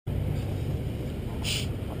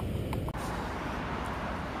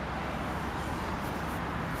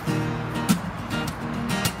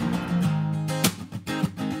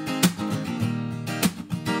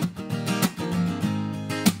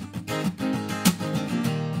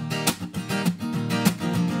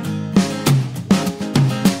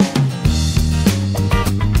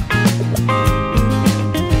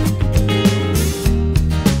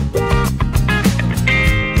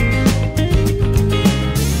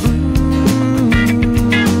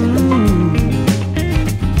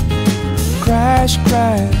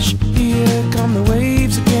crash. Here come the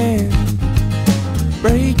waves again,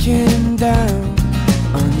 breaking down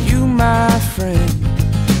on you, my friend,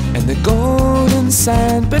 and the golden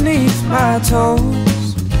sand beneath my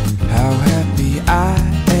toes. How happy I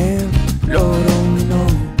am, Lord only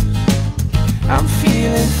knows. I'm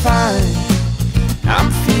feeling fine, I'm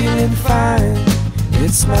feeling fine.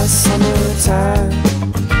 It's my summertime.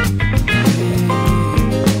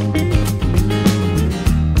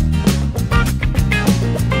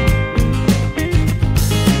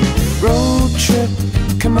 Road trip,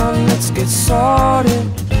 come on, let's get started.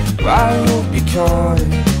 I hope you caught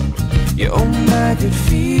it. You own my good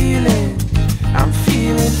feeling. I'm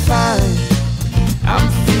feeling fine, I'm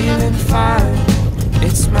feeling fine.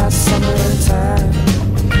 It's my summertime.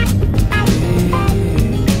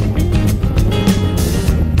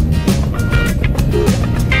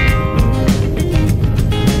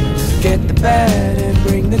 Get the bad and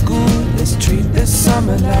bring the good. Let's treat this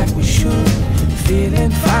summer like we should.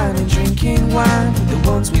 Feeling fine and drinking wine with the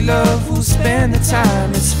ones we love who'll spend the time.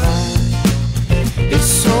 It's fine,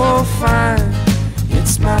 it's so fine.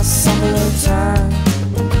 It's my summertime.